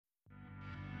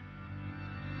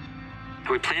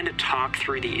We plan to talk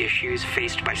through the issues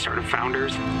faced by startup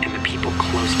founders and the people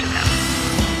close to them.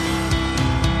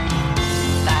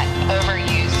 That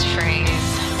overused phrase,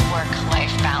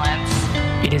 work-life balance.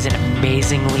 It is an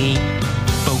amazingly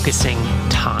focusing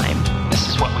time. This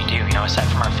is what we do,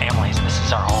 aside from our families, this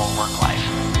is our whole work life.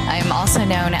 I'm also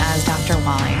known as Dr.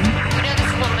 Walling. This is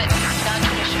a little bit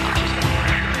non-traditional.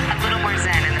 A little more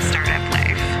zen in the startup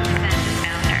life. Zen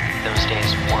founder. Those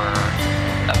days were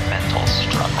a mental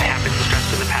struggle. I have been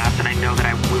stressed in the past, and I know that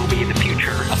I will be in the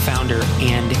future. A founder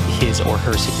and his or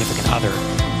her significant other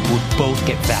would both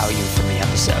get value from the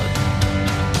episode.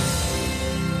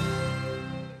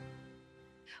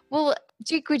 Well,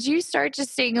 Jake, would you start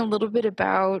just saying a little bit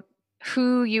about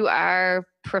who you are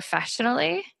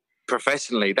professionally?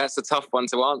 Professionally, that's a tough one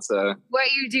to answer.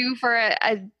 What you do for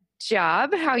a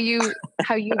job, how you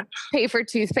pay for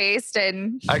toothpaste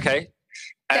and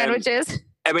sandwiches.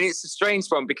 It's a strange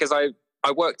one because I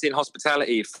worked in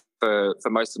hospitality for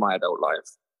most of my adult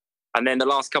life. And then the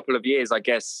last couple of years, I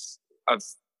guess I've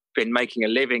been making a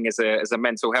living as a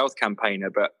mental health campaigner,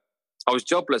 but I was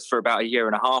jobless for about a year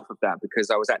and a half of that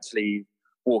because I was actually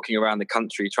walking around the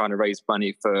country trying to raise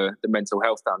money for the Mental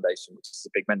Health Foundation, which is a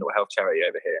big mental health charity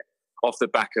over here, off the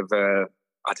back of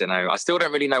I don't know, I still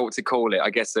don't really know what to call it.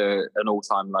 I guess an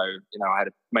all-time low. I had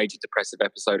a major depressive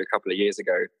episode a couple of years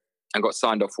ago and got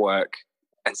signed off work.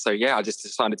 And so, I just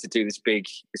decided to do this big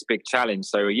challenge.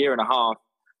 So a year and a half,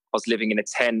 I was living in a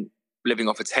tent, living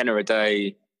off a tenner a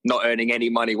day, not earning any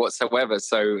money whatsoever.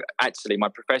 So actually my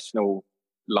professional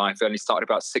life only started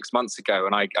about 6 months ago.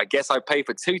 And I guess I pay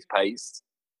for toothpaste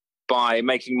by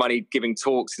making money, giving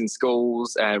talks in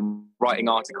schools and writing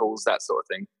articles, that sort of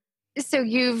thing. So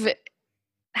you've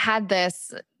had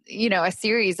this, a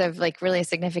series of really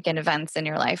significant events in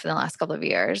your life in the last couple of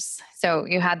years. So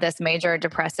you had this major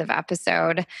depressive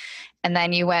episode and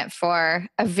then you went for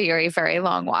a very, very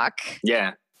long walk.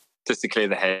 Yeah, just to clear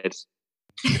the head.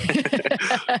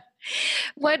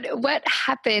 What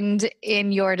happened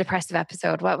in your depressive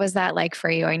episode? What was that like for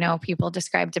you? I know people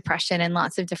describe depression in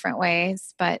lots of different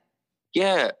ways, but...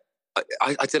 Yeah,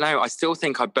 I don't know. I still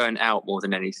think I burnt out more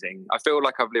than anything. I feel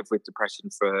like I've lived with depression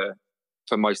for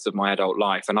most of my adult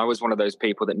life. And I was one of those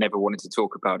people that never wanted to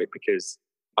talk about it because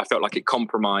I felt like it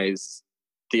compromised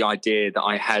the idea that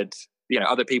I had,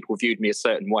 other people viewed me a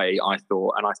certain way, I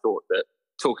thought. And I thought that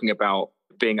talking about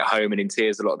being at home and in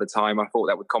tears a lot of the time, I thought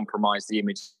that would compromise the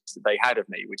image that they had of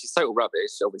me, which is total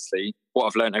rubbish, obviously. What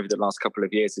I've learned over the last couple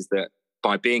of years is that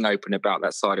by being open about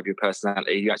that side of your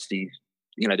personality, you actually,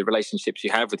 the relationships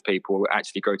you have with people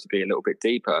actually grow to be a little bit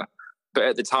deeper. But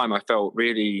at the time, I felt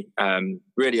really,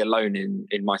 really alone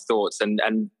in my thoughts. And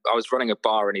I was running a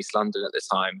bar in East London at the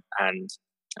time and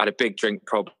I had a big drink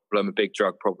problem, a big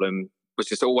drug problem, was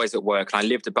just always at work. And I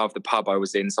lived above the pub I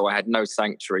was in, so I had no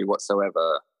sanctuary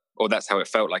whatsoever. Or that's how it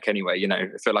felt like anyway.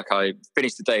 I feel like I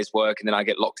finished the day's work and then I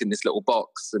get locked in this little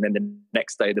box. And then the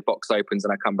next day the box opens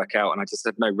and I come back out and I just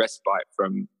had no respite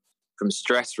from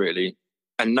stress really.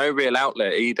 And no real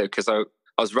outlet either because I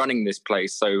was running this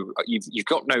place. So you've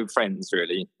got no friends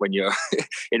really when you're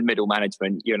in middle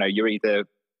management. I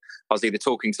was either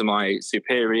talking to my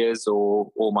superiors or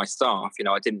my staff.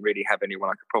 I didn't really have anyone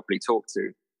I could properly talk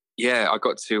to. Yeah, I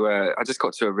just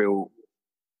got to a real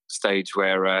stage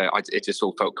where it just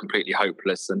all felt completely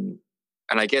hopeless. And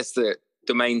I guess that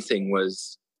the main thing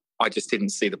was I just didn't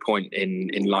see the point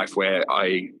in life where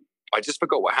I just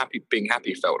forgot what being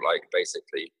happy felt like,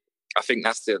 basically. I think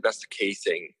that's the key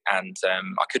thing. And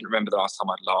I couldn't remember the last time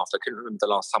I'd laughed. I couldn't remember the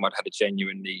last time I'd had a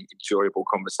genuinely enjoyable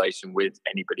conversation with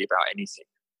anybody about anything.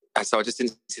 And so I just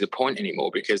didn't see the point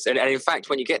anymore because, and in fact,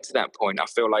 when you get to that point, I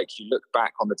feel like you look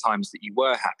back on the times that you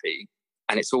were happy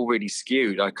and it's all really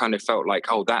skewed. I kind of felt like,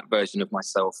 that version of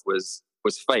myself was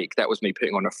fake. That was me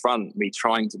putting on a front, me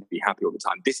trying to be happy all the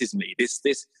time. This is me. This.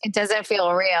 It doesn't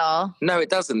feel real. No, it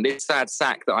doesn't. This sad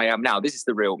sack that I am now, this is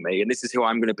the real me and this is who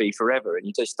I'm going to be forever. And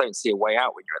you just don't see a way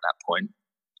out when you're at that point.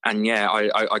 And yeah,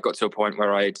 I got to a point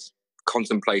where I'd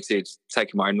contemplated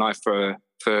taking my own life for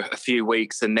a few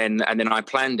weeks and then I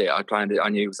planned it. I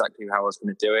knew exactly how I was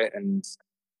going to do it. And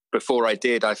before I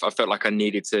did, I felt like I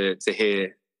needed to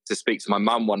speak to my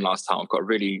mum one last time. I've got a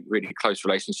really, really close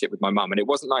relationship with my mum. And it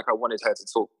wasn't like I wanted her to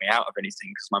talk me out of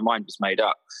anything because my mind was made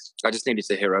up. I just needed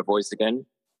to hear her voice again.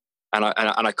 And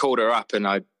I called her up and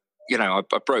I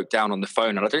broke down on the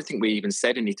phone and I don't think we even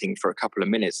said anything for a couple of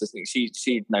minutes. I think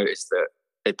she'd noticed that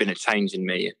there'd been a change in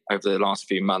me over the last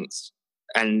few months.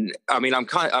 And I mean,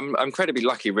 I'm incredibly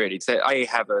lucky really to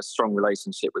have a strong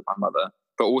relationship with my mother,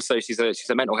 but also she's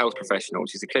a mental health professional.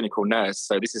 She's a clinical nurse.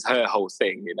 So this is her whole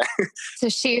thing, you know. So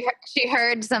she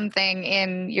heard something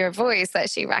in your voice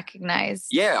that she recognized.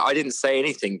 Yeah, I didn't say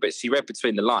anything, but she read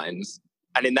between the lines.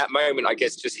 And in that moment, I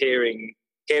guess just hearing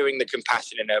the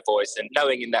compassion in her voice and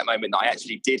knowing in that moment that I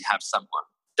actually did have someone,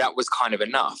 that was kind of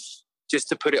enough just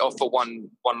to put it off for one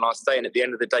last day. And at the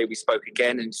end of the day, we spoke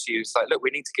again and she was like, look,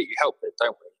 we need to get you help,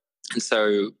 don't we? And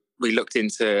so we looked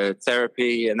into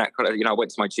therapy and that kind of, I went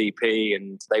to my GP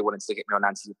and they wanted to get me on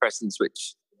antidepressants,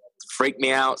 which freaked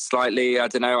me out slightly. I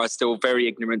don't know. I was still very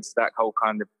ignorant to that whole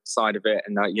kind of side of it.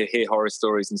 And you hear horror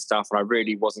stories and stuff. And I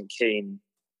really wasn't keen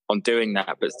on doing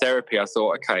that. But therapy, I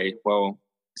thought, okay, well,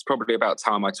 it's probably about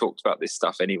time I talked about this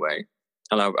stuff anyway.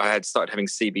 And I had started having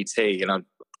CBT and I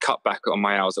cut back on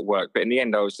my hours at work. But in the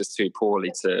end, I was just too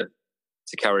poorly to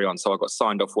carry on. So I got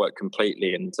signed off work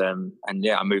completely. And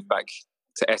I moved back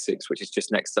to Essex, which is just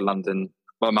next to London.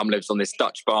 My mum lives on this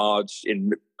Dutch barge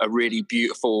in a really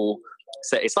beautiful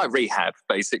set. It's like rehab,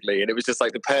 basically. And it was just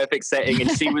like the perfect setting. And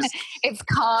she was... It's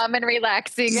calm and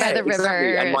relaxing by the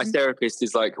river. And my therapist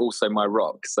is like also my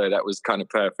rock. So that was kind of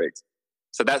perfect.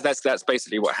 So that's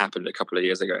basically what happened a couple of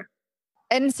years ago.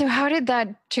 And so how did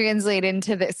that translate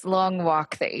into this long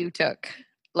walk that you took,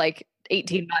 like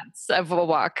 18 months of a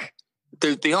walk?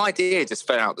 The idea just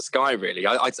fell out the sky, really.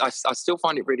 I still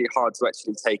find it really hard to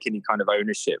actually take any kind of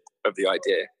ownership of the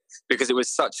idea because it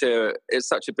was such a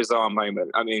bizarre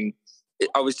moment. I mean,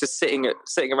 I was just sitting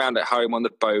around at home on the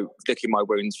boat, licking my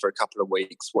wounds for a couple of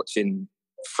weeks, watching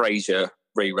Frasier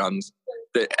reruns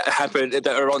that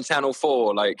are on Channel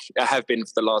 4, like have been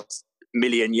for the last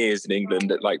million years in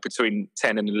England at like between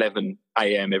 10 and 11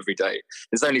 a.m. every day.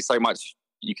 There's only so much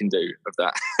you can do of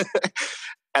that.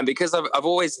 And because I've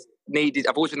always been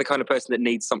the kind of person that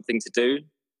needs something to do.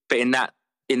 But in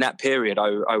that period,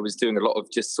 I was doing a lot of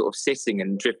just sort of sitting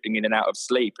and drifting in and out of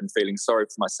sleep and feeling sorry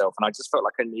for myself. And I just felt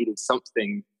like I needed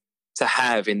something to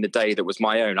have in the day that was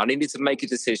my own. I needed to make a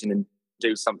decision and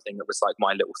do something that was like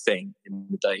my little thing in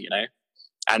the day,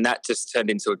 And that just turned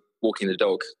into walking the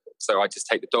dog. So I just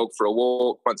take the dog for a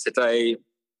walk once a day,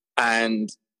 and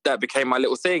that became my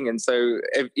little thing. And so,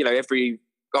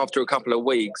 after a couple of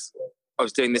weeks, I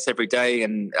was doing this every day,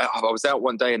 and I was out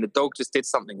one day and the dog just did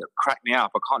something that cracked me up.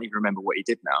 I can't even remember what he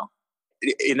did now.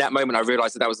 In that moment, I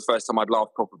realized that was the first time I'd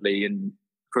laughed properly and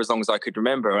for as long as I could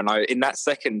remember. And in that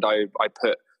second, I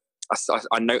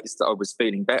noticed that I was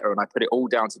feeling better, and I put it all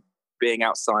down to being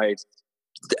outside,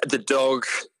 the dog,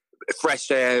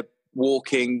 fresh air,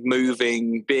 walking,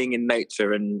 moving, being in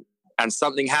nature. And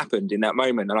something happened in that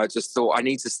moment. And I just thought, I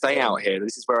need to stay out here.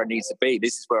 This is where I need to be.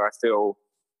 This is where I feel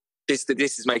this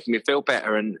is making me feel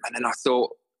better. And then I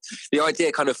thought, the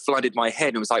idea kind of flooded my head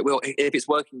and was like, well, if it's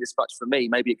working this much for me,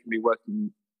 maybe it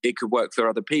could work for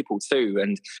other people too.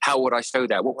 And how would I show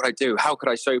that? What would I do? How could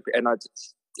I show? And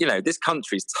this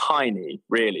country's tiny,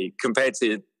 really, compared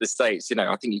to the States.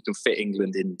 I think you can fit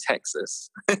England in Texas.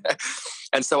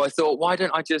 And so I thought, why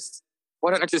don't I just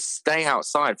stay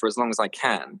outside for as long as I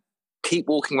can? Keep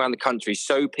walking around the country,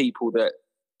 show people that,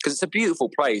 because it's a beautiful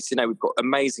place. We've got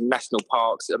amazing national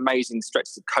parks, amazing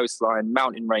stretches of coastline,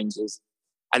 mountain ranges,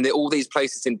 and all these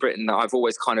places in Britain that I've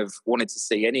always kind of wanted to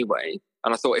see anyway.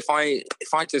 And I thought, if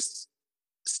I just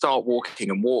start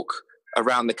walking and walk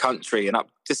around the country and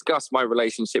discuss my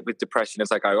relationship with depression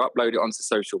as I go, upload it onto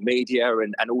social media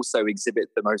and also exhibit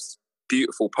the most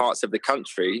beautiful parts of the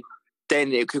country,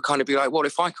 then it could kind of be like, well,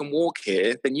 if I can walk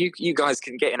here, then you guys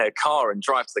can get in a car and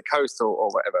drive to the coast or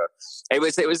whatever. It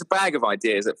was a bag of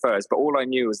ideas at first, but all I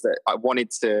knew was that I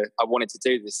wanted to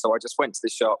do this. So I just went to the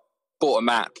shop, bought a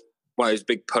map, one of those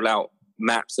big pull-out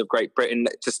maps of Great Britain,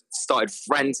 that just started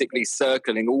frantically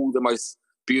circling all the most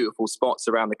beautiful spots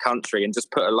around the country and just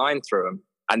put a line through them.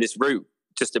 And this route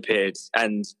just appeared.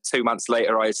 And 2 months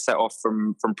later, I set off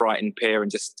from Brighton Pier and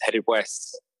just headed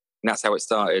west. And that's how it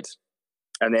started.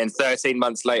 And then 13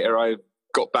 months later, I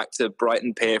got back to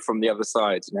Brighton Pier from the other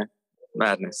side.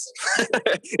 Madness.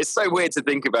 It's so weird to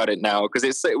think about it now because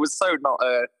it was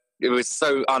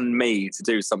so un-me to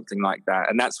do something like that.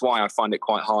 And that's why I find it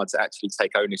quite hard to actually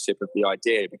take ownership of the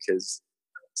idea, because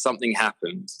something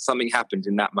happened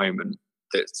in that moment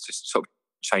that just sort of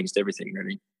changed everything,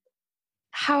 really.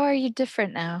 How are you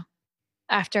different now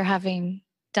after having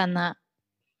done that?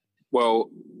 Well,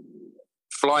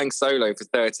 flying solo for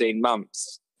 13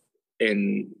 months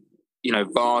in,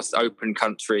 vast open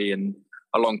country and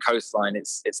along coastline,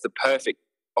 it's the perfect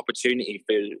opportunity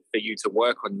for you to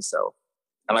work on yourself.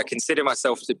 And I consider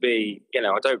myself to be, I'm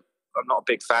not a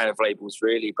big fan of labels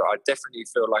really, but I definitely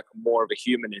feel like I'm more of a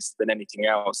humanist than anything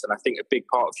else. And I think a big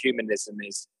part of humanism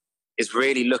is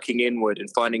really looking inward and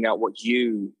finding out what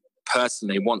you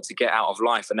personally want to get out of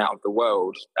life and out of the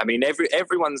world. I mean,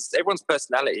 everyone's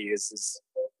personality is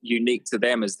unique to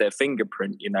them as their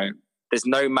fingerprint, you know. There's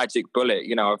no magic bullet,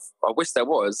 you know. I wish there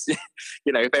was,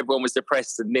 you know, if everyone was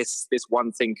depressed and this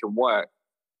one thing can work.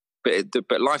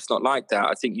 But life's not like that.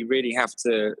 I think you really have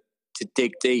to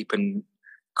dig deep and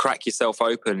crack yourself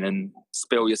open and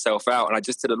spill yourself out. And I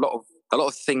just did a lot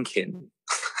of thinking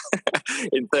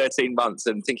in 13 months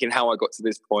and thinking how I got to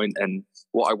this point and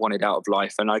what I wanted out of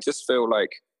life. And I just feel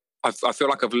like I feel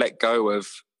like I've let go of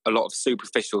a lot of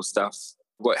superficial stuff,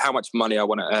 how much money I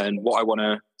want to earn, what I want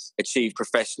to achieve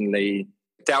professionally,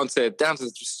 down to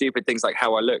stupid things like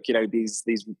how I look, you know, these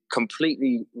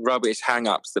completely rubbish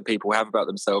hang-ups that people have about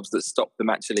themselves that stop them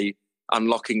actually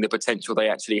unlocking the potential they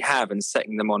actually have and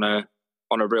setting them on a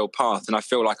real path. And I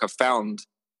feel like I've found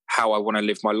how I want to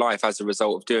live my life as a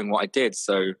result of doing what I did.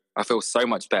 So I feel so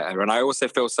much better. And I also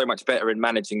feel so much better in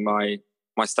managing my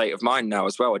state of mind now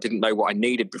as well. I didn't know what I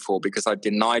needed before because I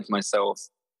denied myself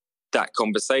that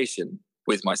conversation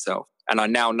with myself. And I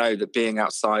now know that being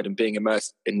outside and being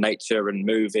immersed in nature and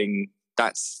moving,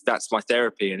 that's my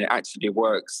therapy. And it actually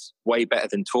works way better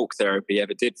than talk therapy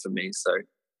ever did for me. So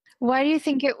why do you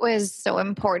think it was so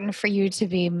important for you to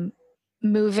be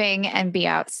moving and be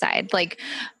outside? Like,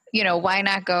 you know, why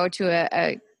not go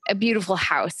to a beautiful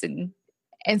house and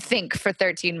think for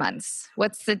 13 months?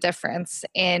 What's the difference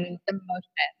in the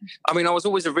motion? I mean, I was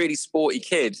always a really sporty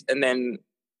kid. And then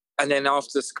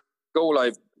after school,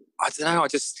 I don't know, I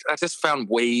just found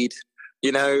weed,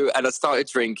 you know, and I started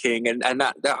drinking and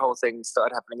that whole thing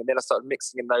started happening. And then I started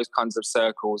mixing in those kinds of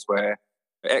circles where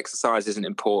exercise isn't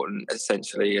important,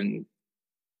 essentially. And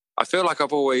I feel like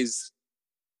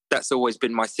that's always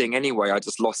been my thing anyway. I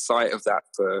just lost sight of that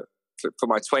for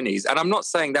my 20s. And I'm not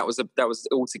saying that was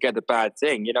altogether bad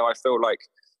thing. You know, I feel like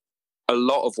a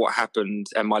lot of what happened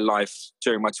in my life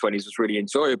during my 20s was really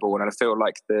enjoyable. And I feel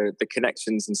like the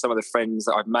connections and some of the friends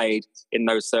that I've made in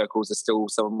those circles are still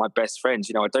some of my best friends.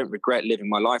 You know, I don't regret living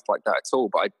my life like that at all,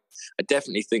 but I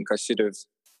definitely think I should have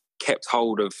kept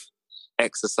hold of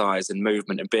exercise and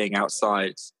movement and being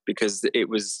outside because it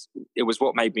was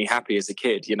what made me happy as a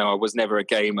kid. You know, I was never a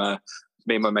gamer.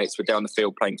 Me and my mates were down the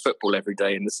field playing football every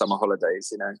day in the summer holidays,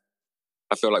 you know.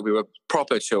 I feel like we were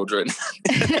proper children.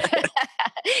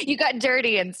 You got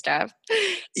dirty and stuff.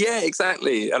 Yeah,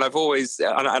 exactly. And I've always,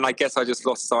 and I guess I just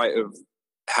lost sight of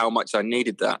how much I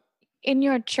needed that. In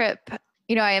your trip,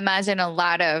 you know, I imagine a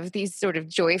lot of these sort of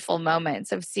joyful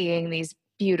moments of seeing these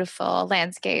beautiful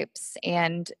landscapes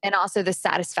and also the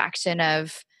satisfaction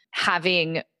of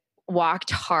having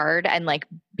walked hard and like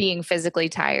being physically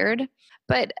tired.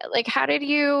 But like, how did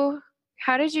you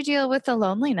deal with the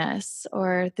loneliness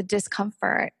or the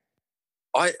discomfort?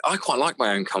 I quite like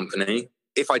my own company.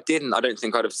 If I didn't, I don't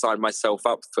think I'd have signed myself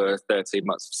up for 13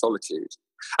 months of solitude.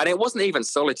 And it wasn't even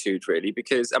solitude really,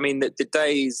 because I mean, the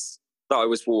days that I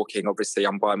was walking, obviously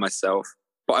I'm by myself,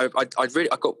 but I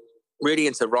got really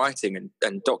into writing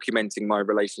and documenting my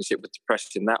relationship with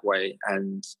depression that way.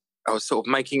 And I was sort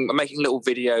of making little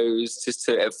videos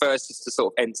at first to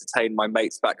sort of entertain my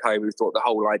mates back home who thought the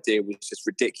whole idea was just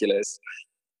ridiculous.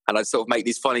 And I'd sort of make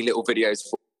these funny little videos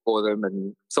for them.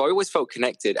 And so I always felt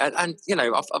connected. And you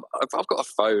know, I've got a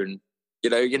phone. You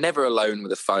know, you're never alone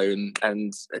with a phone.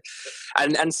 And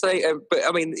so, but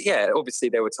I mean, yeah, obviously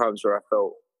there were times where I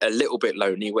felt a little bit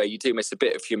lonely, where you do miss a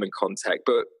bit of human contact.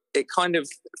 But it kind of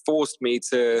forced me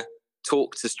to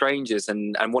talk to strangers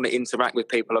and want to interact with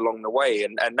people along the way.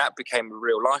 And that became a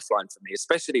real lifeline for me,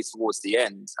 especially towards the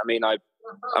end. I mean,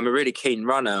 I'm a really keen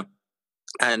runner.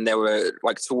 And there were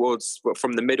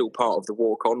from the middle part of the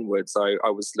walk onwards, I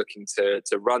was looking to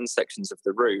run sections of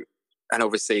the route. And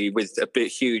obviously with a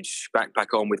bit huge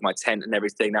backpack on with my tent and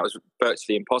everything, that was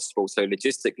virtually impossible. So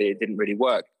logistically, it didn't really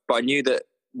work. But I knew that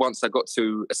once I got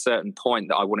to a certain point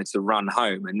that I wanted to run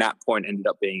home, and that point ended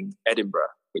up being Edinburgh,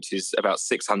 which is about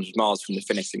 600 miles from the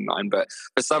finishing line. But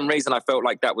for some reason, I felt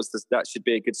like that should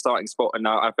be a good starting spot. And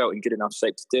I felt in good enough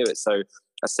shape to do it. So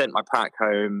I sent my pack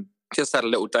home, just had a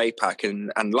little day pack.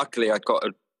 And luckily, I'd got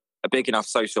a big enough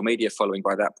social media following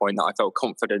by that point that I felt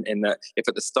confident in that if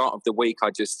at the start of the week, I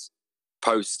just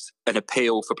post an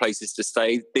appeal for places to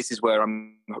stay. This is where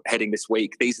I'm heading this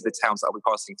week. These are the towns that I'll be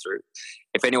passing through.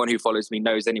 If anyone who follows me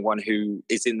knows anyone who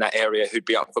is in that area who'd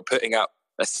be up for putting up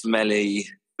a smelly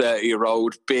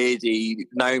 30-year-old beardy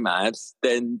nomad,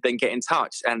 then get in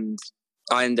touch. And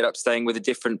I ended up staying with a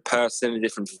different person, a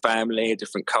different family, a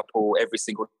different couple every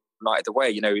single night of the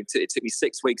way. You know, it took me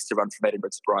 6 weeks to run from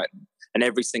Edinburgh to Brighton. And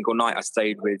every single night I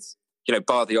stayed with, you know,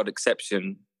 bar the odd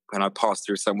exception, when I passed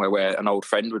through somewhere where an old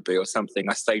friend would be or something,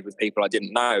 I stayed with people I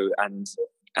didn't know.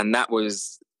 And that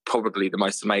was probably the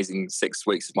most amazing 6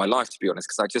 weeks of my life, to be honest,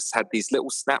 because I just had these little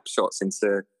snapshots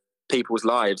into people's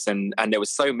lives, and there were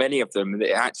so many of them that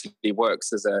it actually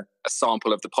works as a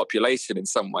sample of the population in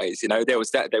some ways. You know, there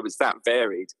was that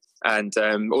varied. And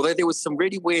although there was some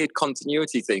really weird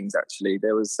continuity things, actually,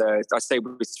 there was I stayed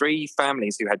with 3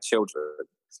 families who had children,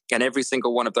 and every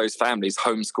single one of those families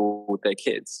homeschooled their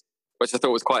kids, which I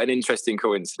thought was quite an interesting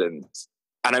coincidence.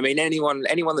 And I mean, anyone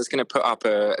that's going to put up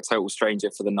a total stranger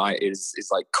for the night is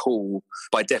like cool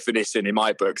by definition in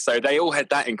my book. So they all had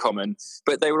that in common.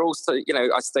 But they were also, you know,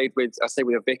 I stayed with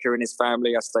a vicar and his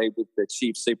family. I stayed with the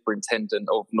chief superintendent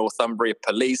of Northumbria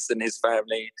Police and his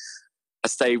family. I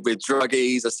stayed with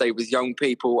druggies. I stayed with young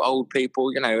people, old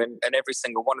people, you know, and every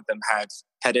single one of them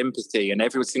had empathy, and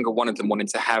every single one of them wanted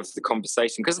to have the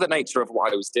conversation because of the nature of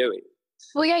what I was doing.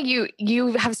 Well, yeah,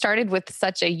 you have started with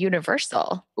such a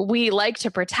universal. We like to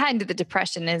pretend that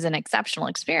depression is an exceptional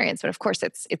experience, but of course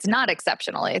it's not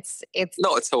exceptional. It's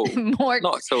not at all.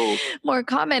 Not at all. More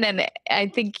common. And I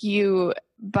think you,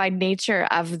 by nature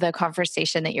of the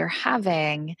conversation that you're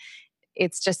having,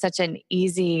 it's just such an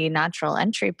easy, natural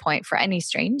entry point for any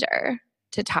stranger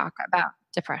to talk about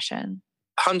depression.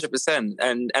 100%.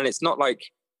 And it's not like,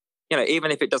 you know,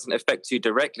 even if it doesn't affect you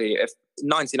directly, if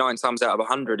 99 times out of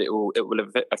 100, it will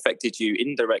have affected you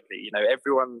indirectly. You know,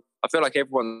 I feel like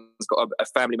everyone's got a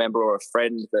family member or a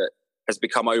friend that has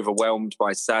become overwhelmed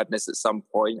by sadness at some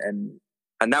point.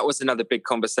 And that was another big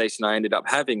conversation I ended up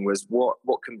having, was what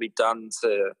can be done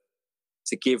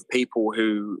to give people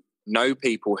who know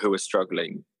people who are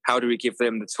struggling, how do we give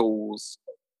them the tools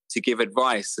to give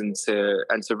advice and to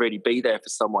really be there for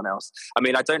someone else. I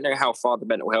mean, I don't know how far the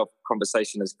mental health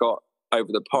conversation has got over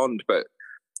the pond, but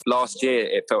last year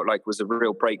it felt like was a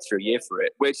real breakthrough year for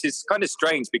it, which is kind of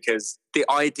strange because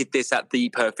I did this at the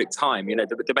perfect time. You know,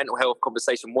 the mental health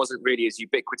conversation wasn't really as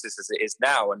ubiquitous as it is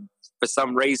now. And for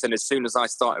some reason, as soon as I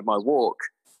started my walk,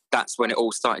 that's when it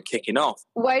all started kicking off.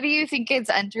 Why do you think it's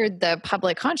entered the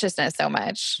public consciousness so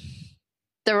much?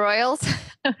 The Royals?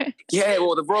 Yeah,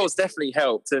 well, the Royals definitely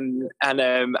helped, and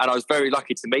I was very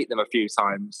lucky to meet them a few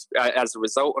times as a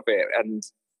result of it.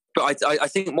 But I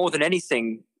think more than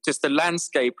anything, just the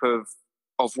landscape of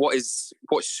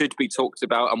what should be talked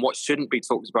about and what shouldn't be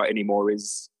talked about anymore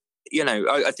is, you know,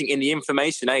 I think in the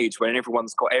information age when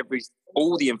everyone's got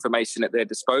all the information at their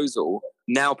disposal,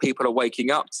 now people are waking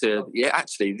up to, yeah,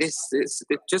 actually, this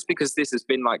just because this has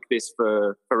been like this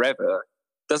for forever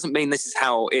doesn't mean this is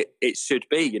how it should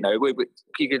be. You know,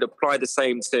 you could apply the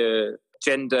same to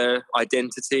gender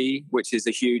identity, which is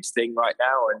a huge thing right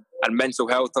now, and mental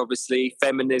health, obviously,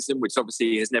 feminism, which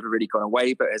obviously has never really gone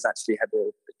away, but has actually had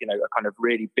a kind of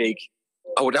really big,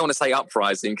 I don't want to say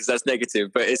uprising because that's negative,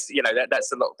 but it's, you know,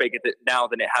 that's a lot bigger now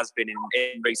than it has been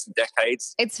in recent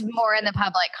decades. It's more in the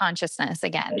public consciousness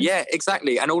again. Yeah,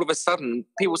 exactly. And all of a sudden,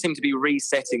 people seem to be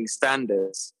resetting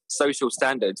social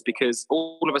standards, because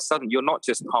all of a sudden you're not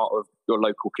just part of your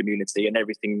local community and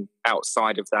everything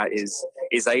outside of that is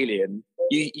alien.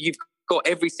 You've got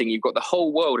everything. You've got the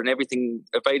whole world and everything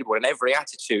available, and every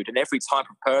attitude and every type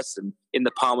of person in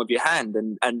the palm of your hand.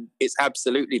 And it's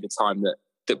absolutely the time that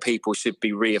people should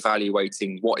be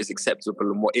reevaluating what is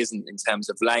acceptable and what isn't in terms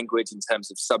of language, in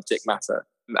terms of subject matter.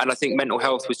 And I think mental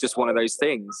health was just one of those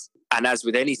things. And as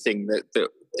with anything that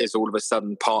is all of a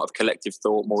sudden part of collective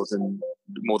thought more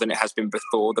than it has been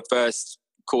before, the first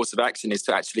course of action is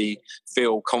to actually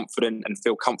feel confident and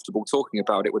feel comfortable talking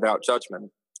about it without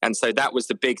judgment. And so that was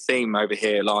the big theme over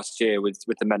here last year with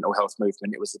the mental health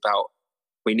movement. It was about,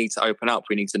 we need to open up,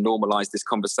 we need to normalize this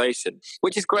conversation,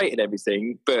 which is great and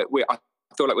everything, but I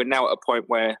feel like we're now at a point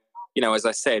where, you know, as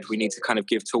I said, we need to kind of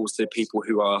give tools to people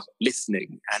who are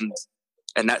listening,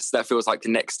 and that feels like the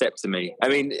next step to me. I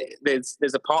mean, there's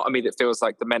a part of me that feels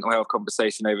like the mental health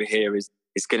conversation over here is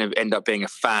going to end up being a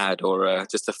fad or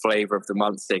just a flavor of the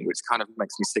month thing, which kind of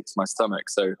makes me sick to my stomach.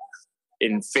 So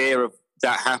in fear of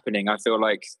that happening, I feel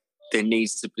like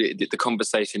the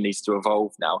conversation needs to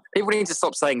evolve now. People need to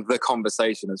stop saying the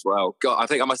conversation as well. God, I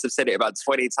think I must have said it about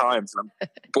 20 times and I'm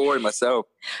boring myself.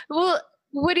 Well,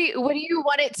 what do you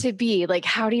want it to be? Like,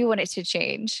 how do you want it to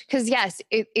change? Because yes,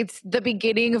 it's the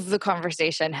beginning of the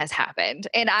conversation has happened.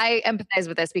 And I empathize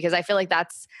with this because I feel like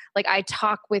that's like, I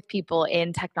talk with people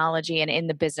in technology and in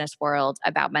the business world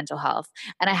about mental health.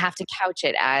 And I have to couch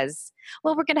it as,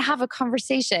 well, we're going to have a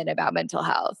conversation about mental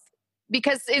health.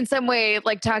 Because in some way,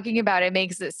 like talking about it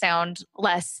makes it sound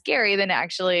less scary than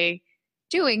actually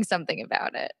doing something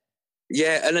about it.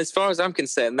 Yeah, and as far as I'm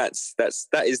concerned, that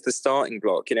is the starting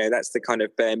block. You know, that's the kind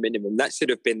of bare minimum. That should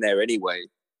have been there anyway.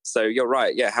 So you're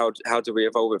right. Yeah, how do we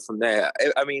evolve it from there?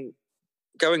 I mean,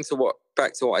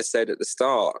 back to what I said at the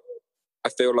start, I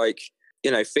feel like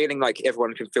feeling like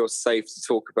everyone can feel safe to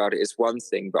talk about it is one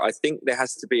thing, but I think there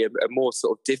has to be a more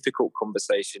sort of difficult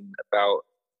conversation about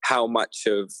how much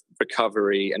of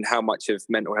recovery and how much of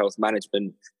mental health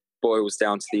management boils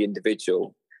down to the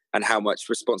individual and how much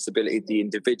responsibility the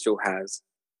individual has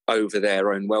over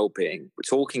their own well-being.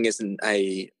 Talking is not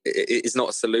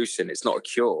a solution. It's not a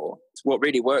cure. What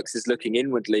really works is looking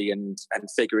inwardly and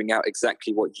figuring out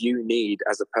exactly what you need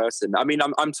as a person. I mean,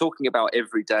 I'm talking about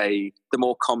every day, the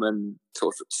more common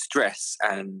sort of stress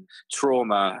and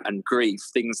trauma and grief,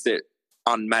 things that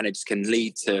unmanaged can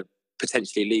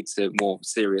potentially lead to more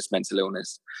serious mental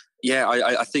illness. Yeah,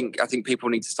 I think people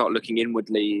need to start looking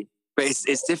inwardly. But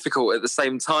it's difficult at the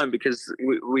same time because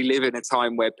we live in a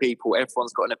time where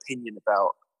everyone's got an opinion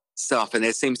about stuff, and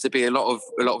there seems to be a lot of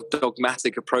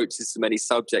dogmatic approaches to many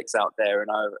subjects out there.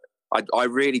 And I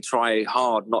really try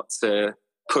hard not to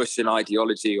push an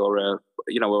ideology or a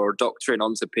doctrine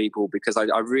onto people, because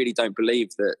I really don't believe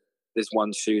that there's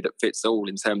one shoe that fits all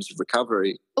in terms of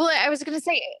recovery. Well, I was going to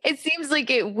say, it seems like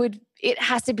it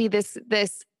has to be this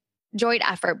joint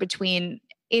effort between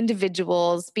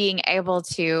individuals being able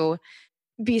to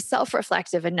be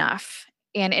self-reflective enough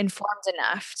and informed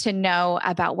enough to know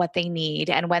about what they need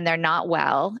and when they're not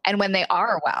well and when they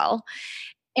are well.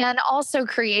 And also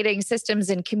creating systems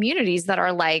and communities that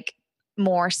are like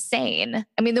more sane.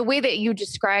 I mean, the way that you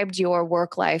described your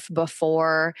work life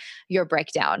before your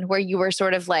breakdown, where you were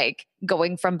sort of like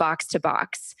going from box to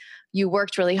box, you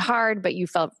worked really hard, but you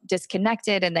felt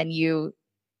disconnected. And then you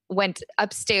went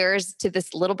upstairs to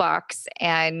this little box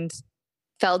and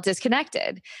felt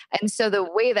disconnected. And so the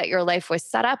way that your life was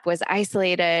set up was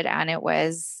isolated, and it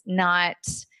was not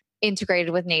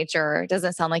integrated with nature. It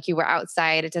doesn't sound like you were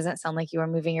outside. It doesn't sound like you were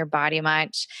moving your body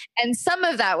much. And some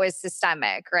of that was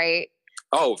systemic, right?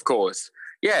 Oh, of course.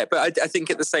 Yeah. But I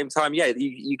think at the same time, yeah,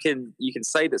 you can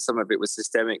say that some of it was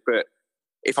systemic, but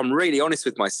if I'm really honest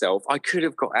with myself, I could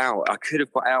have got out. I could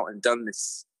have got out and done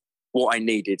this, what I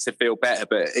needed to feel better.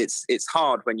 But it's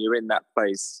hard when you're in that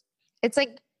place. It's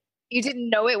like you didn't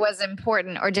know it was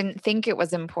important, or didn't think it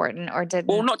was important, or didn't.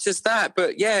 Well, not just that,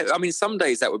 but yeah, I mean, some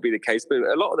days that would be the case, but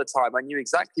a lot of the time I knew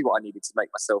exactly what I needed to make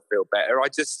myself feel better. I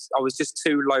was just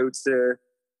too low to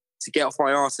get off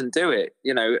my arse and do it,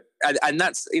 and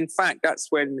that's, in fact, that's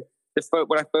when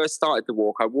I first started the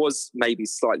walk, I was maybe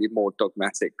slightly more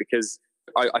dogmatic, because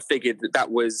I figured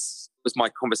that was my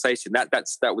conversation. That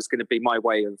was going to be my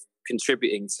way of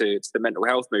contributing to the mental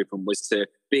health movement, was to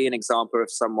be an example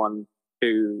of someone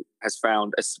who has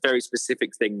found a very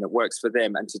specific thing that works for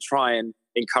them, and to try and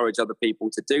encourage other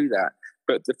people to do that.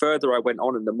 But the further I went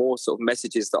on and the more sort of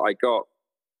messages that I got,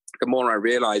 the more I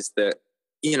realized that,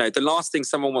 the last thing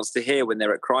someone wants to hear when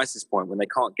they're at crisis point, when they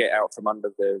can't get out from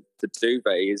under the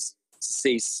duvet, is to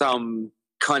see some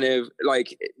kind of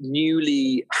like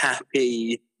newly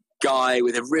happy guy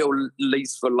with a real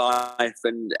lease for life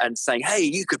and saying, hey,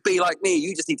 you could be like me,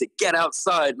 you just need to get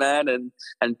outside, man,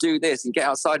 and do this and get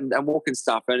outside and walk and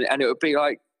stuff, and it would be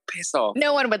like, piss off.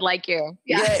 No one would like you.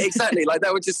 Yeah, exactly. Like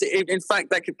that would just, in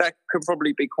fact, that could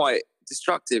probably be quite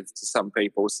destructive to some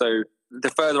people. So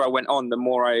the further I went on, the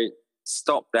more I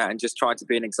stopped that and just tried to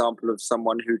be an example of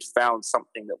someone who'd found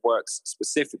something that works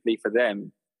specifically for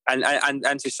them.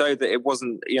 And to show that it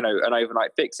wasn't, an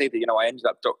overnight fix either. I ended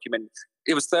up documenting.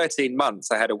 It was 13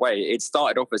 months I had away. It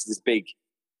started off as this big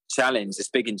challenge, this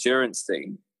big endurance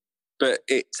thing, but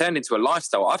it turned into a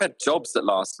lifestyle. I've had jobs that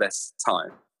last less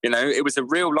time. It was a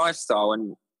real lifestyle,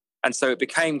 and so it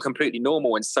became completely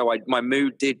normal. And so my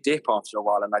mood did dip after a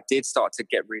while, and I did start to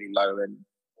get really low.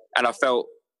 And I felt,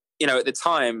 at the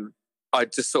time,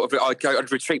 I'd just sort of,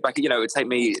 I'd retreat back. It would take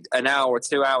me an hour or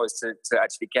 2 hours to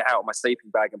actually get out of my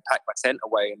sleeping bag and pack my tent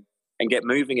away and get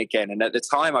moving again. And at the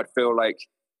time, I'd feel like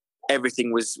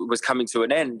everything was coming to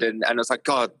an end. And I was like,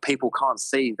 God, people can't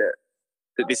see that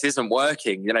this isn't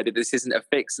working, that this isn't a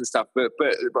fix and stuff. But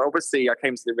obviously I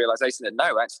came to the realization that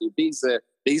no, actually, these are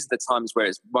the times where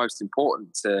it's most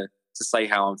important to say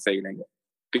how I'm feeling,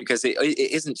 because it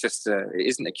isn't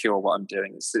a cure what I'm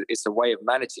doing. It's a way of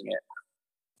managing it.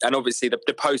 And obviously the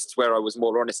posts where I was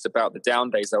more honest about the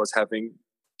down days I was having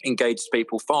engaged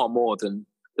people far more than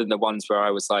the ones where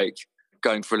I was like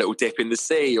going for a little dip in the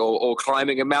sea or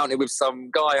climbing a mountain with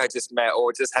some guy I just met,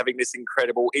 or just having this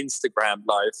incredible Instagram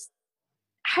life.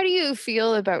 How do you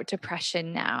feel about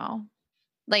depression now?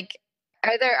 Like,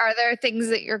 are there things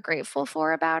that you're grateful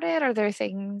for about it? Are there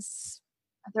ways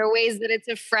that it's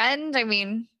a friend? I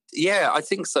mean, yeah, I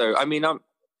think so. I mean,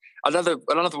 another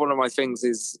one of my things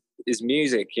is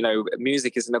music.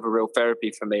 Music is another real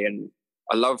therapy for me, and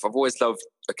I've always loved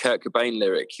a Kurt Cobain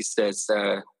lyric. He says,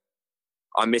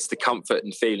 "I miss the comfort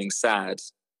in feeling sad,"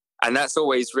 And that's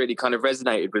always really kind of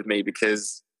resonated with me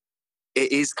because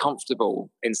it is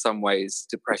comfortable in some ways,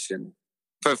 depression.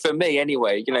 For me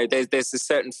anyway, you know, there's a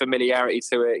certain familiarity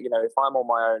to it. You know, if I'm on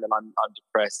my own and I'm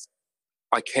depressed,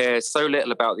 I care so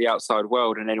little about the outside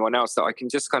world and anyone else that I can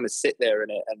just kind of sit there in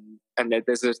it, and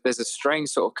there's a strange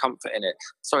sort of comfort in it.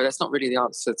 Sorry, that's not really the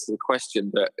answer to the question,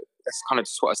 but that's kind of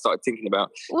just what I started thinking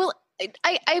about. Well,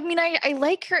 I mean, I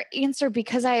like your answer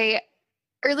because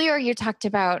earlier you talked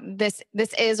about this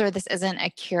is or this isn't a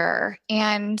cure.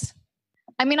 And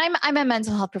I mean, I'm a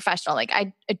mental health professional. Like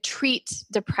I treat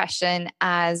depression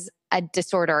as a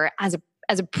disorder, as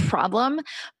a problem,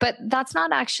 but that's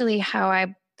not actually how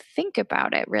I think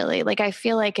about it really. Like I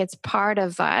feel like it's part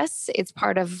of us. It's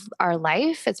part of our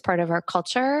life. It's part of our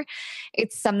culture.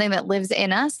 It's something that lives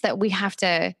in us that we have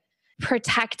to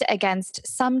protect against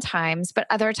sometimes, but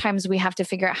other times we have to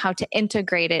figure out how to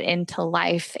integrate it into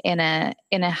life in a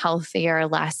healthier,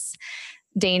 less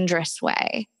dangerous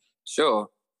way. Sure.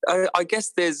 I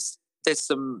guess there's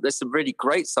some really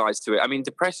great sides to it. I mean,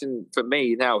 depression for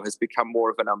me now has become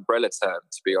more of an umbrella term,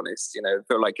 to be honest. You know, I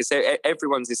feel like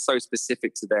everyone's is so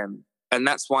specific to them. And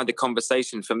that's why the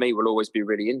conversation for me will always be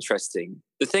really interesting.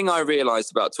 The thing I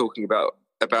realized about talking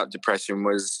about depression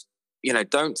was, you know,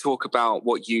 don't talk about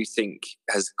what you think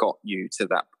has got you to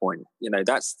that point. You know,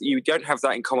 you don't have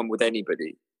that in common with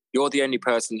anybody. You're the only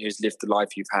person who's lived the life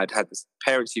you've had the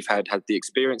parents you've had the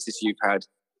experiences you've had.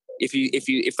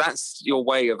 If that's your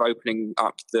way of opening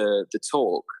up the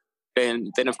talk,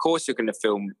 then of course you're going to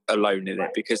feel alone in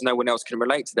it because no one else can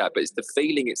relate to that. But it's the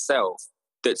feeling itself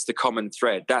that's the common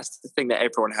thread. That's the thing that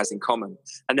everyone has in common.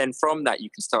 And then from that, you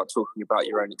can start talking about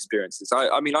your own experiences.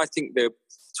 I mean, I think that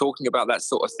talking about that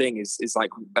sort of thing is like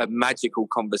a magical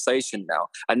conversation now.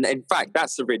 And in fact,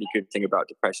 that's a really good thing about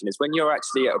depression is when you're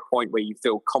actually at a point where you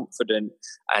feel confident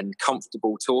and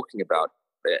comfortable talking about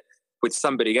it with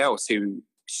somebody else who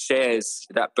shares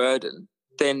that burden,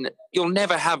 then you'll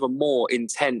never have a more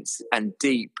intense and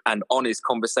deep and honest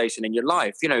conversation in your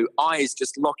life. You know, eyes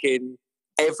just lock in.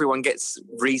 Everyone gets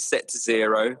reset to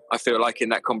zero, I feel like, in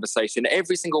that conversation.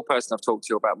 Every single person I've talked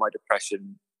to about my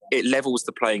depression, it levels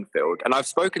the playing field. And I've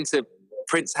spoken to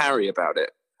Prince Harry about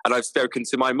it, and I've spoken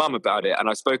to my mum about it, and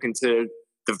I've spoken to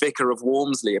the Vicar of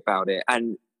Walmsley about it.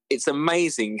 And it's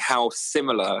amazing how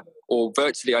similar or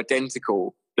virtually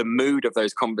identical the mood of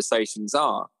those conversations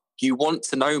are. You want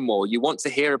to know more. You want to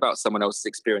hear about someone else's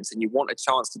experience, and you want a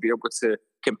chance to be able to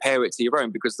compare it to your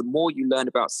own, because the more you learn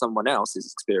about someone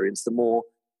else's experience, the more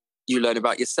you learn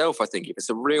about yourself, I think. If it's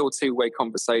a real two-way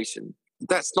conversation,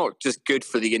 that's not just good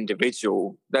for the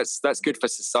individual. That's good for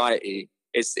society.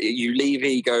 You leave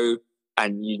ego,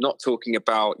 and you're not talking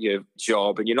about your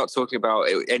job, and you're not talking about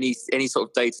any sort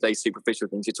of day-to-day superficial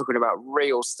things. You're talking about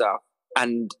real stuff.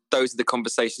 And those are the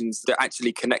conversations that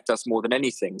actually connect us more than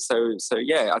anything. So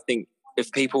yeah, I think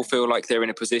if people feel like they're in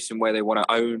a position where they want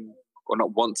to own, or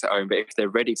not want to own, but if they're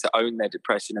ready to own their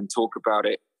depression and talk about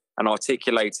it and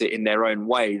articulate it in their own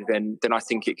way, then I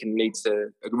think it can lead to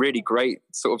a really great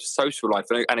sort of social life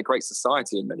and a great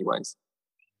society in many ways.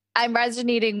 I'm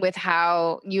resonating with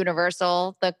how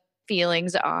universal the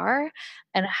feelings are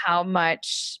and how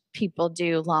much people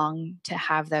do long to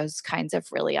have those kinds of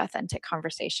really authentic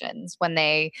conversations when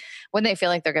they feel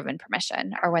like they're given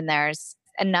permission, or when there's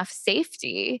enough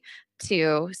safety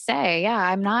to say, yeah,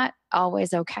 I'm not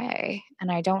always okay, and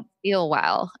I don't feel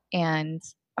well, and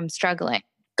I'm struggling.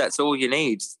 That's all you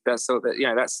need. That's all that, you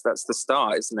know, that's the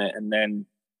start, isn't it? And then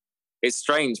it's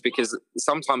strange because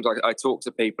sometimes I talk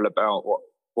to people about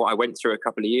what I went through a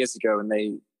couple of years ago, and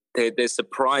they're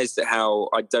surprised at how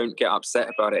I don't get upset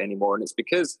about it anymore. And it's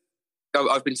because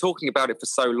I've been talking about it for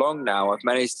so long now. I've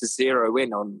managed to zero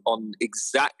in on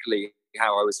exactly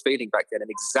how I was feeling back then and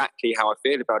exactly how I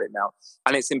feel about it now.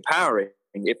 And it's empowering.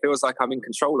 It feels like I'm in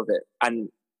control of it. And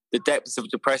the depths of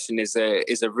depression is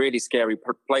a really scary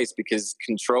place because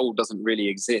control doesn't really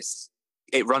exist.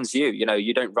 It runs you. You know,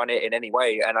 you don't run it in any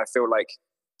way. And I feel like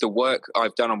the work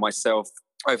I've done on myself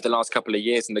over the last couple of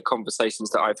years and the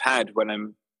conversations that I've had when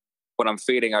I'm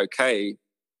feeling okay,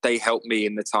 they help me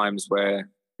in the times where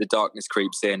the darkness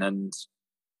creeps in and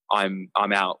I'm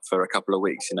out for a couple of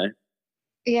weeks, you know?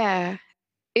 Yeah.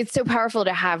 It's so powerful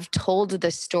to have told the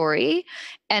story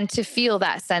and to feel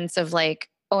that sense of like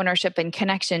ownership and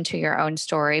connection to your own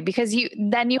story, because you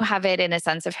have it in a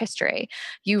sense of history.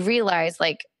 You realize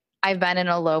like, I've been in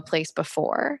a low place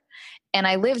before and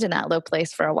I lived in that low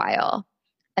place for a while.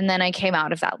 And then I came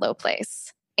out of that low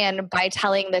place. And by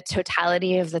telling the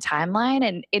totality of the timeline,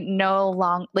 and it no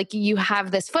longer, like you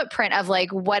have this footprint of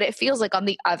like what it feels like on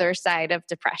the other side of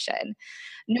depression.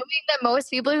 Knowing that most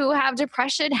people who have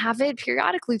depression have it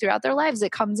periodically throughout their lives,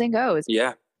 it comes and goes.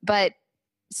 Yeah. but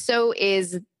so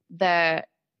is the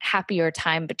happier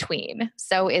time between.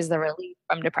 So is the relief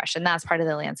from depression. That's part of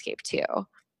the landscape too.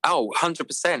 Oh,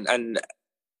 100%. And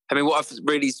I mean, what I've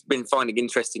really been finding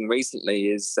interesting recently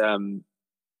is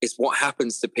what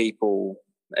happens to people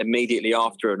immediately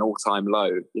after an all-time low.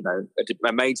 You know,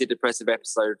 a major depressive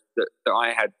episode that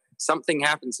I had. Something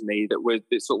happened to me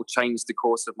that sort of changed the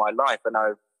course of my life, and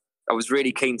I was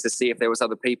really keen to see if there was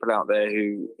other people out there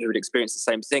who had experienced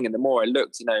the same thing. And the more I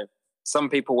looked, you know, some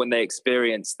people, when they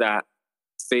experience that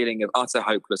feeling of utter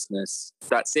hopelessness,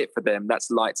 that's it for them. That's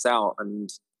lights out. And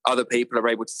other people are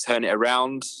able to turn it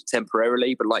around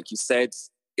temporarily, but like you said,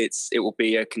 it will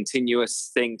be a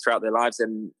continuous thing throughout their lives,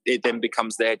 and it then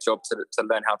becomes their job to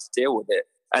learn how to deal with it.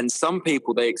 And some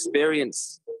people, they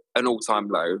experience an all-time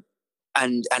low,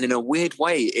 and in a weird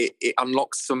way, it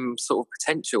unlocks some sort of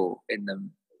potential in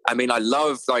them. I mean, I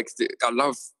love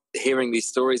hearing these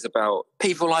stories about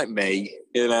people like me,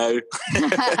 you know.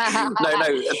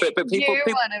 but people, You're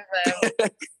one of them.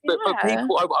 but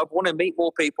people, I want to meet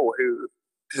more people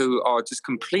who are just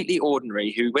completely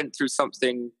ordinary, who went through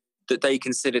something that they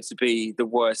consider to be the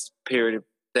worst period of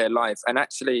their life, and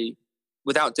actually,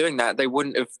 without doing that, they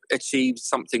wouldn't have achieved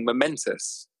something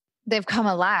momentous. They've come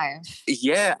alive.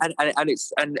 Yeah, and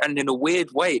it's and in a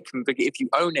weird way, it can, if you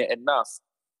own it enough,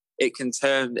 it can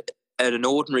turn an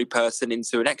ordinary person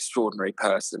into an extraordinary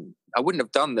person. I wouldn't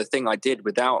have done the thing I did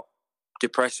without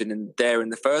depression in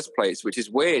the first place, which is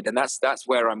weird, and that's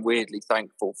where I'm weirdly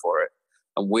thankful for it.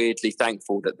 I'm weirdly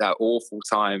thankful that awful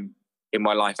time in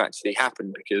my life actually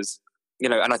happened, because, you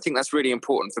know, and I think that's really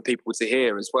important for people to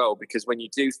hear as well, because when you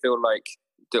do feel like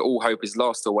that all hope is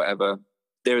lost or whatever,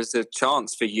 there is a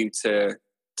chance for you to,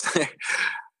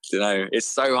 you know, it's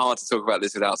so hard to talk about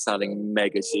this without sounding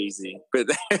mega cheesy, but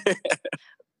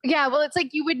yeah, well, it's like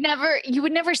you would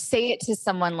never say it to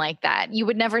someone like that. You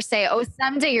would never say, oh,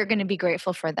 someday you're going to be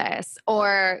grateful for this,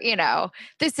 or, you know,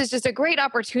 this is just a great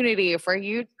opportunity for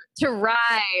you to rise.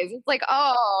 It's like,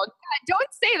 oh, God,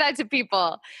 don't say that to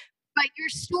people. But your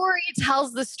story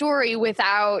tells the story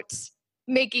without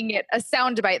making it a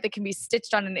soundbite that can be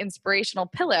stitched on an inspirational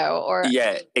pillow. Or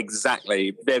yeah,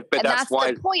 exactly. But that's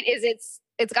why the point. Is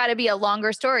it's got to be a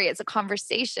longer story. It's a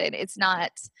conversation. It's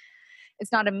not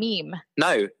a meme.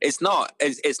 No, it's not.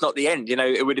 It's not the end. You know,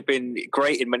 it would have been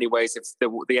great in many ways if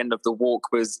the end of the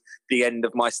walk was the end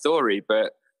of my story.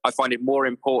 But I find it more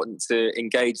important to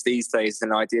engage these days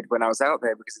than I did when I was out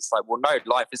there, because it's like, well, no,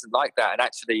 life isn't like that. And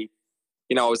actually,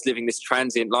 you know, I was living this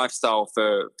transient lifestyle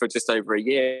for just over a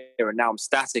year, and now I'm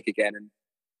static again. And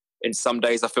in some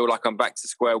days I feel like I'm back to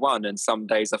square one, and some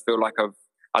days I feel like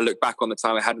I look back on the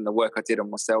time I had and the work I did on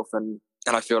myself, and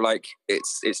I feel like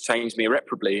it's changed me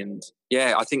irreparably. And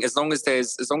yeah, I think as long as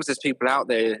there's people out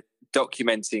there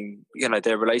documenting, you know,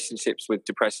 their relationships with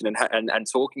depression and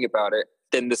talking about it,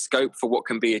 then the scope for what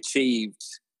can be achieved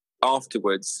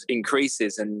afterwards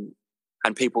increases, and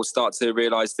people start to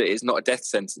realize that it's not a death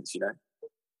sentence, you know.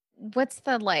 What's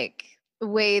the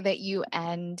way that you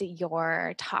end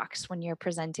your talks when you're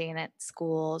presenting at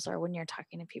schools or when you're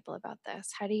talking to people about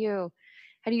this? How do you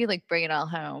bring it all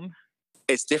home?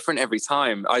 It's different every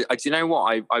time. Do you know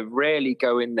what? I rarely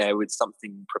go in there with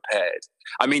something prepared.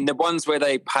 I mean, the ones where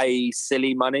they pay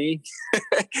silly money,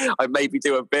 I maybe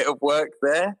do a bit of work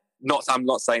there. I'm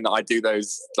not saying that I do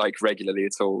those regularly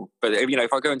at all. But, you know,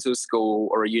 if I go into a school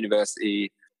or a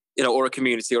university, you know, or a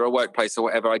community or a workplace or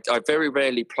whatever, I very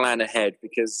rarely plan ahead,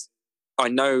 because I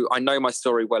know my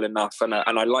story well enough, and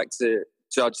I like to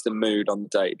judge the mood on the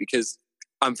day, because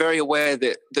I'm very aware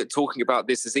that talking about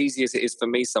this, as easy as it is for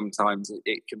me sometimes,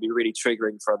 it can be really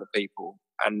triggering for other people.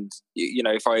 And, you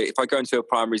know, if I go into a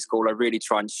primary school, I really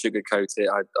try and sugarcoat it.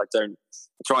 I don't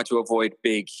try to avoid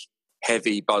big,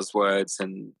 heavy buzzwords.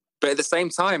 But at the same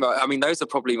time, I mean, those are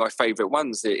probably my favourite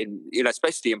ones,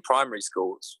 especially in primary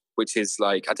schools, which is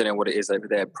I don't know what it is over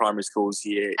there, primary schools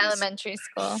year. Elementary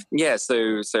school. Yeah,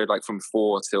 so from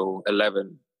 4 till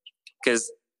 11.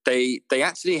 Because they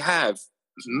actually have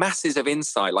masses of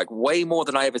insight, way more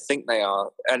than I ever think they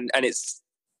are. And it's,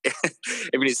 I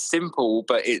mean, it's simple,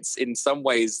 but it's in some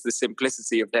ways the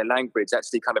simplicity of their language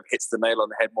actually kind of hits the nail on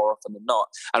the head more often than not.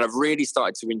 And I've really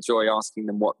started to enjoy asking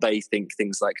them what they think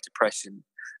things like depression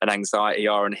and anxiety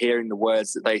are, and hearing the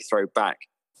words that they throw back.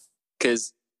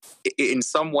 Because in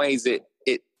some ways it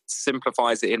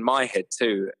simplifies it in my head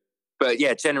too. But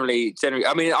yeah, generally,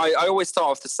 I mean, I always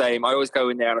start off the same. I always go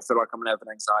in there and I feel like I'm going to have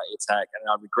an anxiety attack, and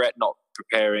I regret not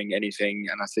preparing anything,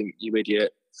 and I think, you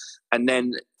idiot. And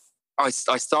then I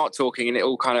start talking, and it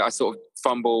all I sort of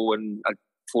fumble and I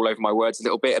fall over my words a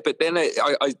little bit. But then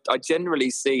I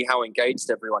generally see how engaged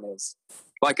everyone is.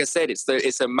 like I said,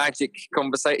 it's a magic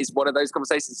conversation. It's one of those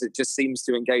conversations that just seems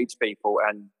to engage people,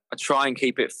 and I try and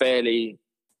keep it fairly.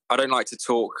 I don't like to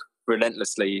talk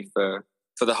relentlessly for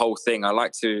the whole thing. I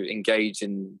like to engage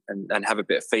and have a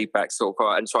bit of feedback, sort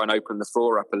of, and try and open the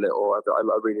floor up a little.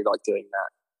 I really like doing that,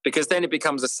 because then it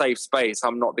becomes a safe space.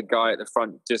 I'm not the guy at the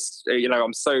front. Just,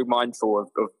 I'm so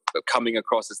mindful of coming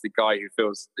across as the guy who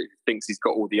thinks he's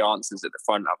got all the answers at the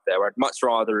front up there. I'd much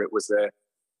rather it was a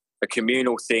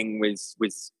communal thing with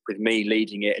me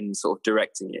leading it and sort of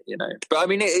directing it, But I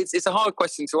mean, it's a hard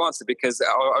question to answer, because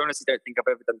I honestly don't think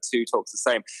I've ever done two talks the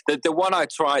same. The one I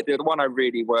tried, the one I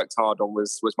really worked hard on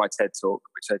was my TED talk,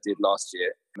 which I did last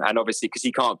year. And obviously, because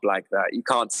you can't blag that, you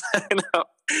can't sign up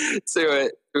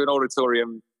to an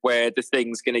auditorium where the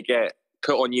thing's going to get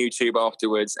put on YouTube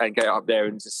afterwards and get up there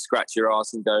and just scratch your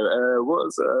ass and go,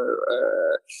 what's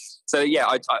So yeah,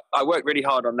 I worked really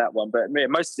hard on that one, but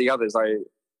most of the others,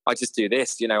 I just do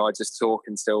this, I just talk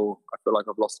until I feel like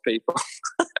I've lost people.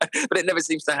 But it never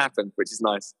seems to happen, which is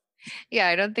nice. Yeah,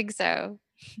 I don't think so.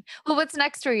 Well, what's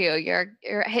next for you? You're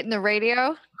hitting the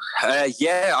radio?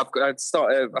 Yeah, I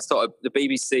started the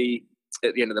BBC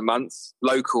at the end of the month,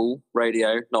 local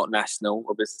radio, not national,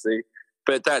 obviously.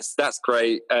 But that's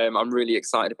great. I'm really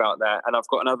excited about that. And I've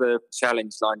got another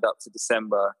challenge lined up for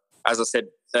December. As I said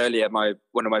earlier,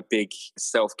 one of my big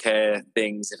self-care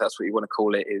things, if that's what you want to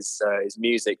call it, is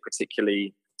music,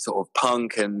 particularly sort of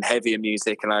punk and heavier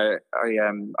music. And I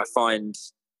find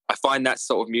that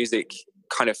sort of music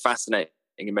kind of fascinating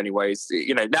in many ways.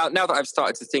 Now that I've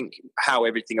started to think how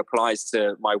everything applies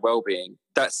to my well-being,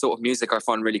 that sort of music I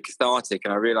find really cathartic.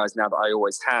 And I realize now that I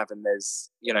always have. And there's,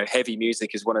 heavy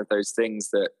music is one of those things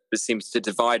that seems to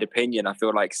divide opinion. I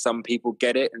feel like some people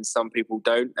get it and some people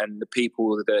don't. And the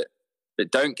people that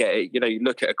don't get it, you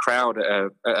look at a crowd at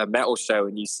a metal show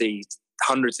and you see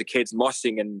hundreds of kids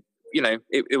moshing, and,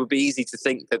 it would be easy to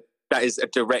think that is a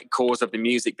direct cause of the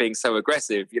music being so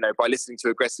aggressive. By listening to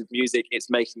aggressive music, it's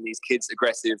making these kids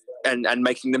aggressive and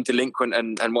making them delinquent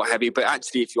and what have you. But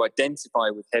actually, if you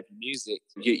identify with heavy music,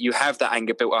 you have that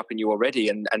anger built up in you already.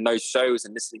 And those shows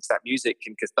and listening to that music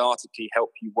can cathartically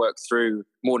help you work through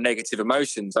more negative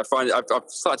emotions. I've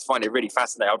started to find it really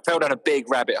fascinating. I fell down a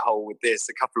big rabbit hole with this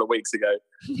a couple of weeks ago.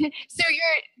 So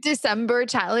your December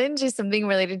challenge is something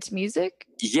related to music?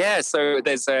 Yeah. So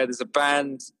there's a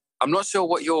band. I'm not sure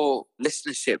what your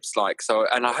listenership's like,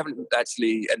 and I haven't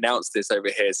actually announced this over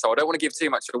here, so I don't want to give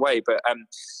too much away. But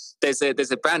there's a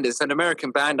band, it's an American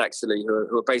band actually,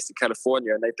 who are based in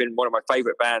California, and they've been one of my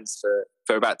favourite bands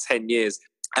for about 10 years.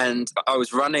 And I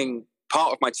was running,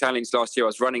 part of my challenge last year, I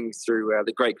was running through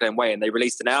the Great Glen Way, and they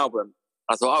released an album.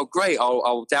 I thought, oh great,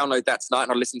 I'll download that tonight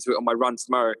and I'll listen to it on my run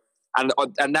tomorrow. And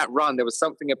that run, there was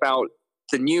something about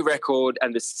the new record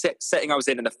and the setting I was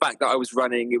in and the fact that I was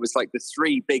running, it was like the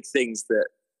three big things that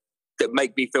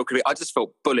make me feel I just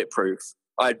felt bulletproof.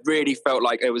 I really felt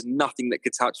like there was nothing that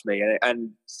could touch me.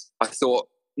 And I thought,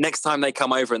 next time they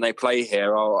come over and they play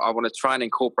here, I want to try and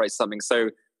incorporate something. So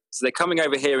they're coming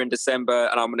over here in December,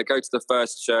 and I'm going to go to the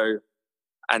first show,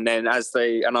 and then I'm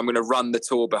going to run the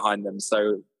tour behind them.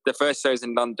 So the first show is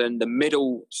in London. The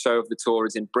middle show of the tour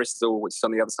is in Bristol, which is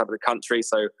on the other side of the country.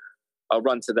 So I'll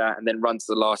run to that and then run to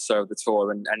the last show of the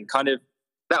tour, and kind of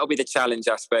that'll be the challenge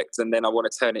aspect. And then I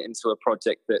want to turn it into a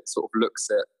project that sort of looks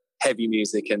at heavy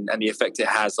music and the effect it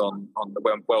has on the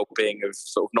well-being of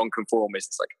sort of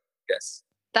non-conformists, I guess.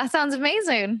 That sounds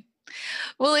amazing.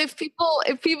 Well, if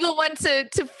people want to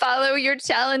follow your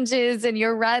challenges and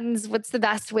your runs, what's the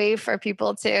best way for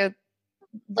people to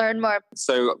learn more?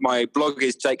 So my blog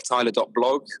is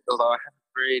jaketyler.blog, although I haven't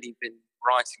really been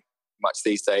writing much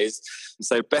these days.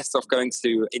 So best off going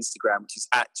to Instagram, which is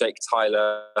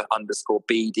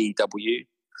 @JakeTyler_BDW.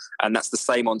 And that's the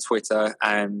same on Twitter,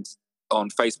 and on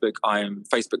Facebook, I'm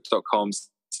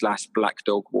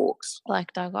facebook.com/BlackDogWalks.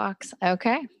 Black Dog Walks.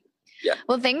 Okay. Yeah.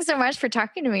 Well, thanks so much for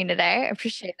talking to me today. I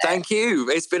appreciate it. Thank you.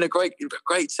 It's been a great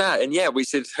chat. And yeah, we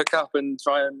should hook up and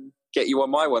try and get you on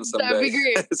my one someday. That'd be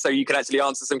great. So you can actually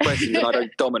answer some questions and I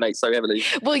don't dominate so heavily.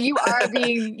 Well, you are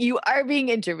being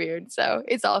interviewed, so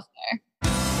it's all fair.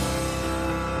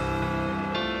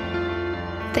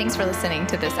 Thanks for listening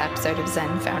to this episode of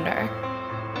Zen Founder.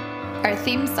 Our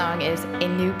theme song is A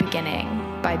New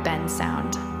Beginning by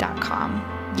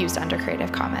bensound.com, used under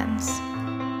Creative Commons.